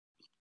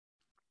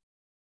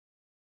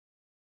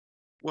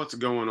What's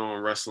going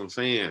on, wrestling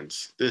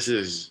fans? This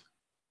is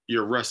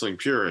your wrestling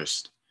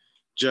purist,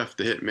 Jeff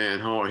the Hitman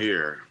Hall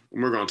here.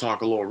 And we're going to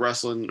talk a little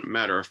wrestling.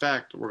 Matter of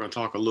fact, we're going to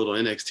talk a little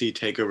NXT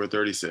TakeOver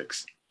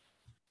 36.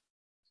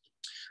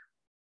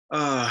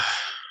 Uh,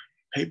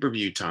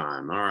 Pay-per-view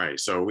time. All right,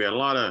 so we had a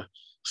lot of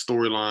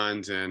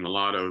storylines and a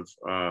lot of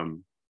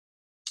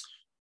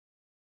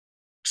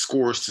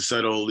scores to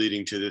settle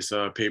leading to this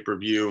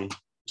pay-per-view.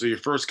 So your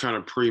first kind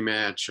of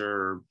pre-match,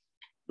 or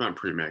not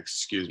pre-match,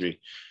 excuse me,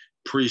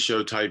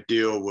 pre-show type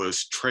deal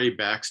was Trey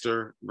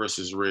Baxter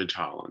versus Ridge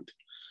Holland.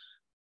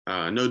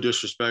 No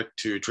disrespect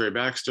to Trey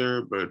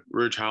Baxter, but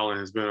Ridge Holland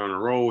has been on a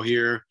roll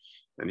here,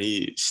 and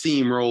he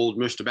steamrolled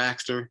Mr.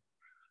 Baxter.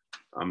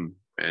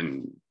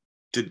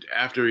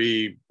 After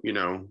he,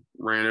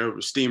 ran over,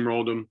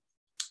 steamrolled him,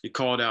 he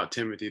called out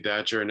Timothy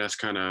Thatcher, and that's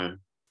kind of,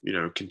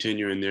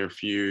 continuing their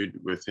feud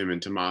with him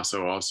and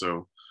Tommaso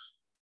also,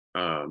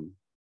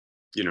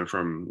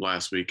 from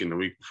last week and the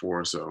week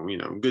before. So,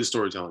 good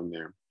storytelling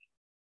there.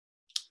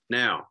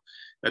 Now,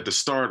 at the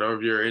start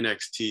of your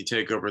NXT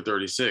TakeOver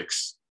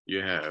 36,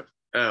 you have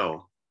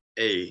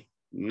L.A.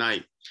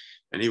 Knight,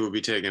 and he will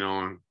be taking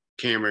on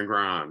Cameron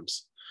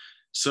Grimes.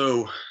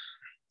 So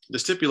the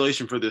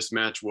stipulation for this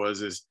match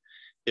is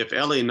if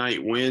L.A.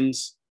 Knight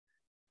wins,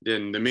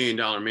 then the $1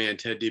 Million Man,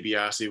 Ted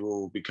DiBiase,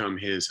 will become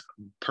his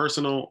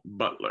personal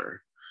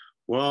butler.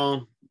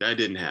 Well, that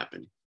didn't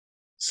happen.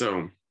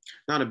 So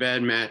not a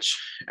bad match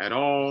at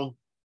all,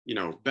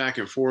 back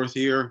and forth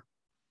here.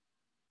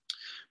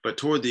 But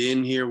toward the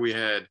end here, we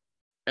had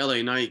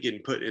L.A. Knight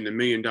getting put in the $1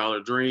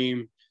 Million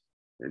Dream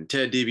and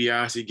Ted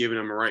DiBiase giving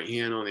him a right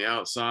hand on the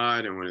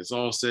outside. And when it's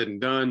all said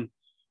and done,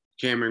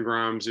 Cameron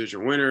Grimes is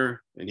your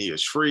winner, and he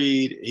is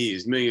freed. He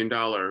is $1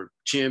 Million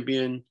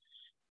champion.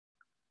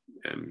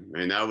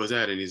 And that was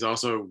that. And he's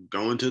also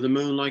going to the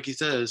moon, like he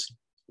says.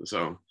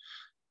 So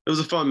it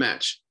was a fun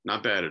match.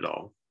 Not bad at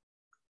all.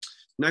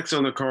 Next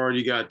on the card,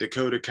 you got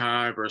Dakota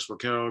Kai versus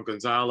Raquel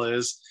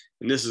Gonzalez.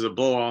 And this is a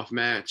blow-off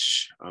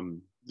match.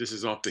 This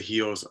is off the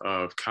heels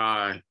of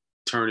Kai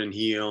turning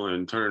heel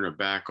and turning her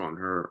back on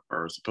her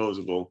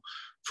supposable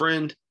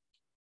friend.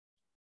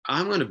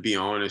 I'm going to be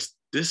honest.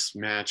 This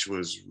match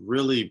was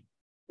really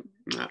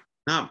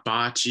not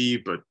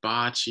botchy, but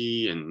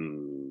botchy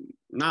and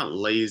not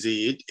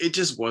lazy. It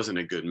just wasn't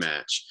a good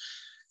match.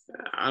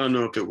 I don't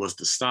know if it was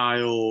the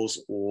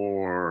styles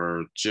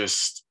or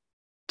just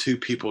two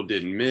people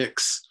didn't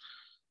mix.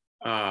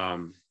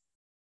 It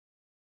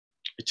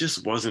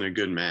just wasn't a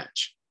good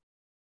match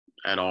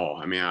at all.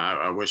 I mean,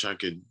 I wish I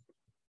could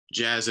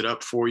jazz it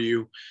up for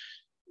you.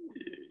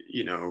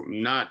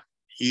 Not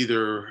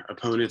either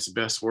opponent's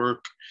best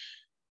work,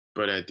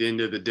 but at the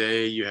end of the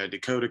day, you had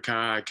Dakota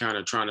Kai kind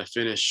of trying to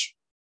finish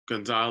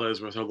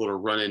Gonzalez with her little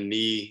running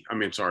knee.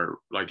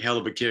 Like hell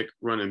of a kick,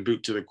 running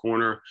boot to the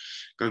corner.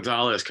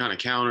 Gonzalez kind of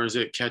counters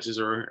it, catches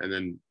her, and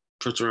then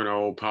puts her in an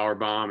old power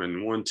bomb.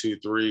 And 1, 2,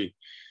 3,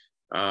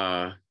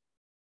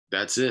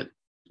 that's it.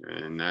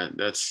 And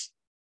that's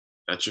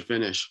your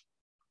finish.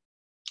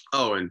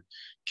 Oh, and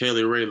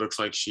Kaylee Ray looks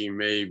like she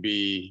may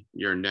be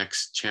your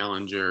next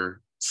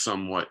challenger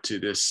somewhat to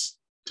this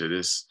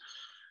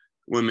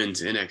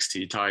women's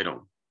NXT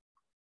title.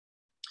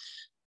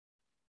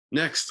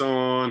 Next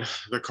on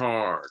the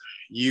card,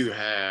 you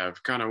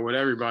have kind of what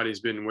everybody's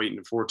been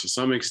waiting for to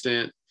some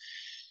extent,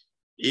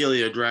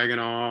 Ilya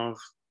Dragunov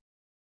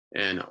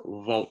and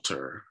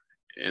Walter.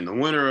 And the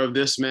winner of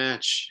this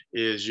match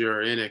is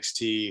your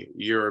NXT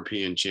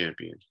European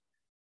champion.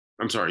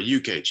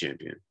 UK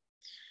champion.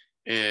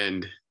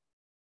 And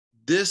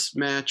this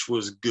match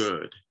was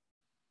good.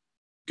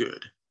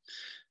 Good.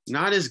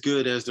 Not as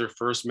good as their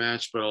first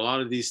match, but a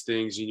lot of these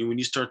things, when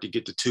you start to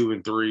get to 2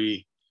 and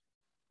 3,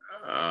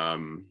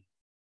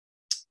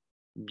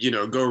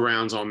 go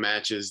rounds on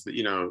matches that,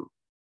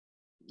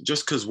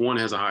 just because one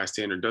has a high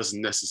standard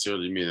doesn't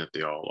necessarily mean that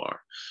they all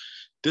are.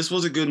 This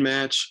was a good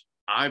match.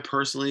 I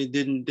personally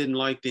didn't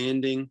like the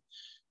ending.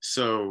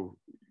 So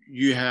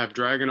you have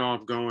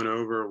Dragunov going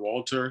over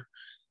Walter,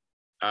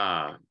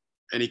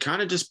 and he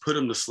kind of just put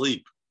him to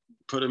sleep,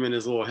 put him in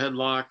his little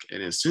headlock.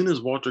 And as soon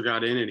as Walter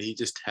got in it, he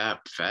just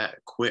tapped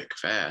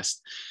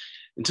fast.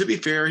 And to be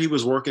fair, he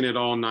was working it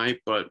all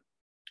night, but,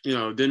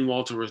 then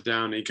Walter was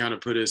down and he kind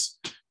of put his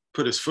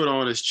foot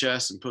on his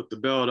chest and put the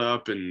belt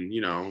up, and,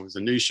 it was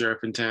a new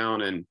sheriff in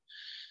town. And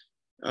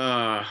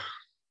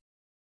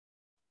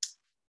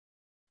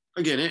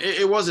again,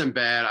 it wasn't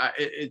bad.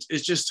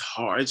 It's just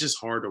hard. It's just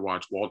hard to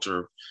watch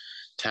Walter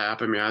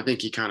tap. I mean, I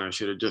think he kind of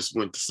should have just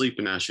went to sleep,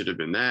 and that should have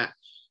been that.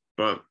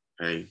 But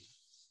hey,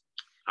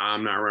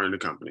 I'm not running the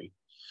company.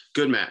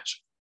 Good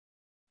match.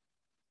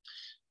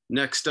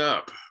 Next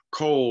up,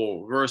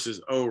 Cole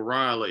versus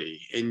O'Reilly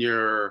in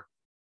your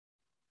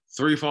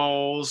 3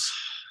 falls.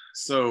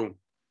 So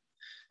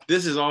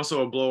this is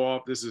also a blow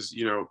off. This is,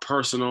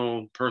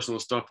 personal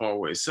stuff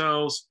always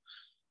sells.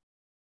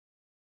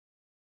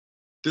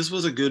 This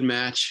was a good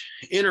match,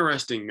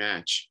 interesting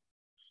match.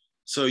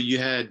 So you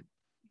had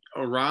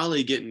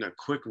O'Reilly getting a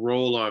quick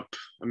roll up.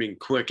 I mean,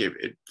 quick,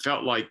 it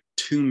felt like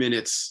 2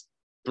 minutes,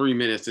 3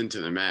 minutes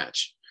into the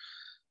match.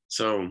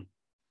 So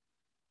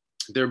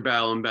they're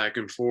battling back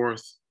and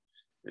forth,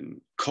 and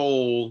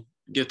Cole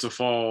gets a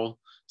fall.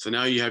 So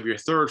now you have your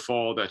third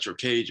fall. That's your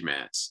cage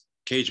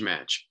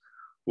match.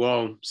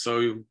 Well,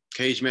 so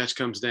cage match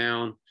comes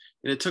down,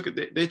 and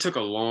they took a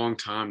long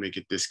time to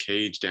get this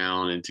cage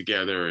down and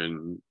together,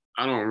 and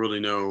I don't really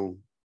know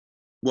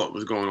what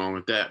was going on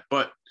with that,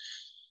 but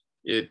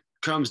it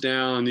comes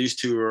down, and these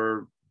two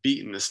are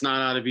beating the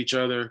snot out of each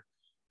other.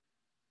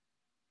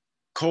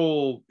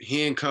 Cole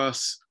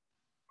handcuffs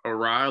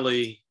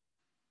O'Reilly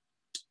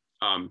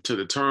to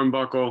the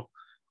turnbuckle.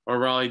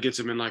 O'Reilly gets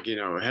him in like, a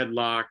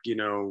headlock,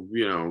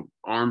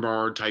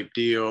 armbar type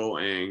deal,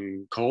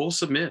 and Cole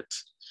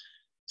submits.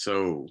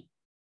 So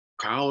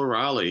Kyle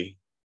O'Reilly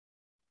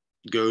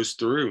goes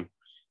through,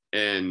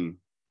 and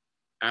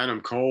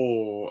Adam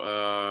Cole,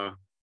 hurt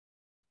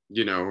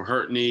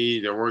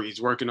knee.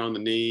 He's working on the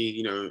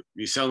knee.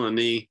 He's selling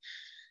the knee,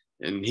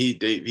 and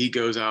he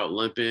goes out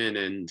limping,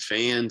 and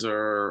fans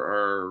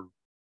are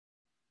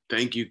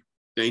thank you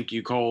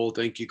Cole,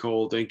 thank you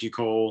Cole, thank you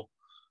Cole.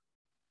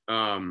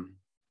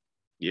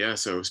 Yeah,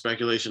 so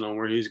speculation on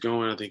where he's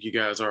going. I think you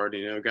guys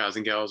already know, guys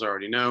and gals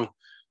already know,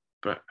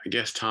 but I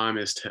guess time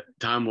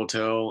will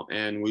tell,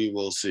 and we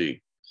will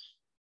see.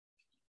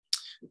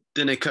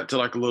 Then they cut to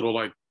like a little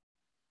like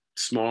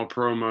small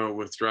promo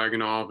with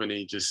Dragunov, and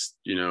he just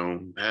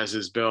has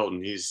his belt,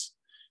 and he's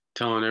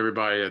telling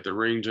everybody that the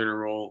ring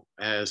general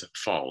has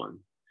fallen.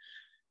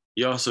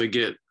 You also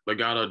get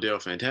Legado del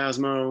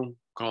Fantasma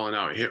calling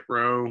out Hit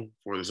Row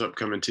for this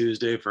upcoming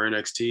Tuesday for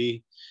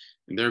NXT.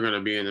 And they're going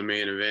to be in the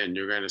main event.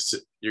 You're going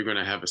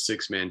to have a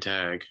 6-man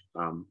tag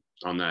on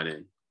that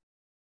end.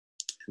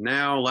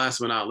 Now, last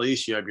but not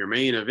least, you have your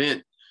main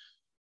event: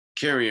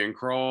 Karrion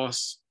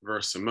Kross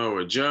versus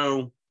Samoa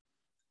Joe.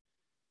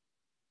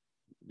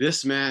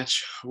 This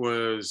match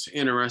was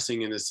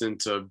interesting in the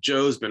sense of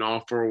Joe's been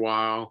off for a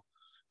while.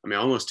 I mean,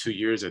 almost 2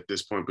 years at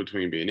this point,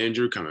 between being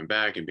injured, coming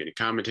back, and being a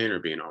commentator,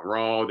 being on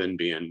Raw, then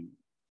being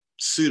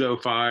pseudo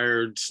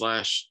fired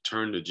 /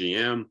 turned to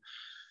GM.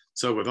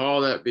 So with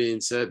all that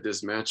being said,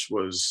 this match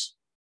was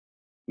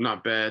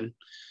not bad.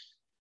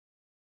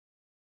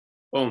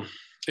 Well,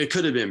 it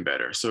could have been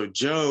better. So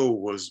Joe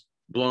was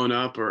blown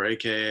up, or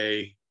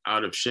AKA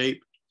out of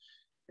shape,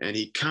 and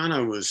he kind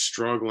of was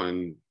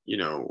struggling,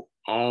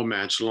 all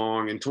match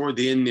long. And toward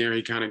the end there,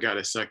 he kind of got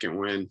a second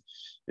win,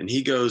 and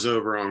he goes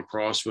over on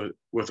Kross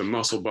with a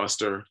muscle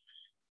buster.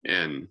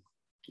 And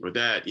with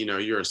that,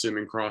 you're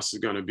assuming Kross is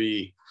going to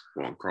be,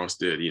 well, Kross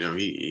did,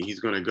 he's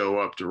going to go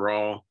up to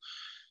Raw.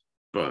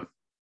 But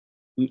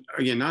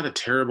again, not a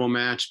terrible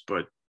match,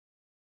 but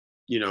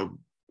you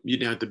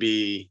didn't have to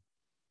be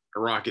a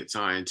rocket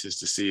scientist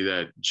to see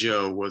that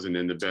Joe wasn't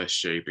in the best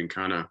shape and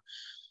kind of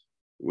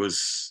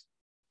was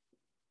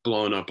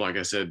blown up, like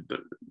I said,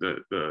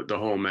 the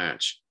whole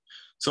match.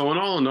 So in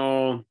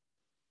all,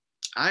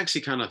 I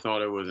actually kind of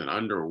thought it was an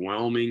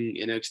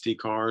underwhelming NXT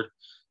card.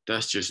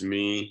 That's just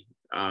me.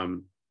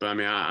 But I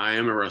mean, I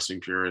am a wrestling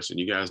purist, and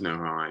you guys know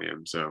how I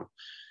am. So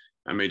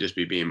I may just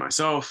be being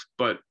myself,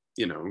 but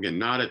again,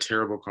 not a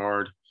terrible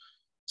card.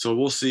 So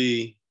we'll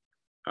see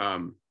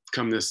come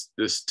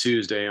this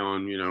Tuesday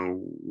on,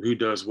 who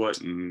does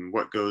what and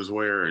what goes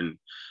where, and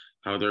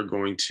how they're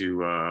going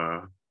to,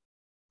 I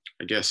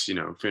guess,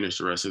 finish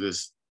the rest of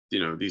this,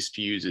 these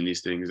feuds and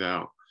these things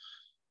out.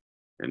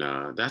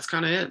 And that's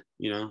kind of it.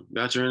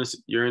 That's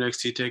your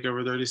NXT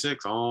TakeOver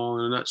 36, all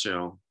in a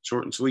nutshell,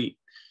 short and sweet.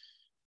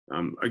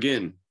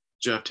 Again,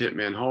 Jeff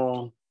Hitman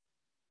Hall,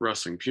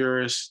 wrestling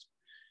purist.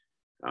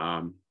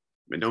 And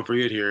don't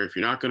forget here, if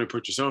you're not going to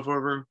put yourself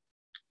over,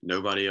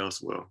 nobody else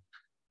will.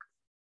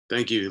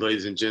 Thank you,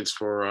 ladies and gents,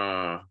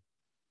 for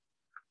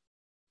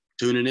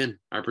tuning in.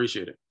 I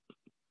appreciate it.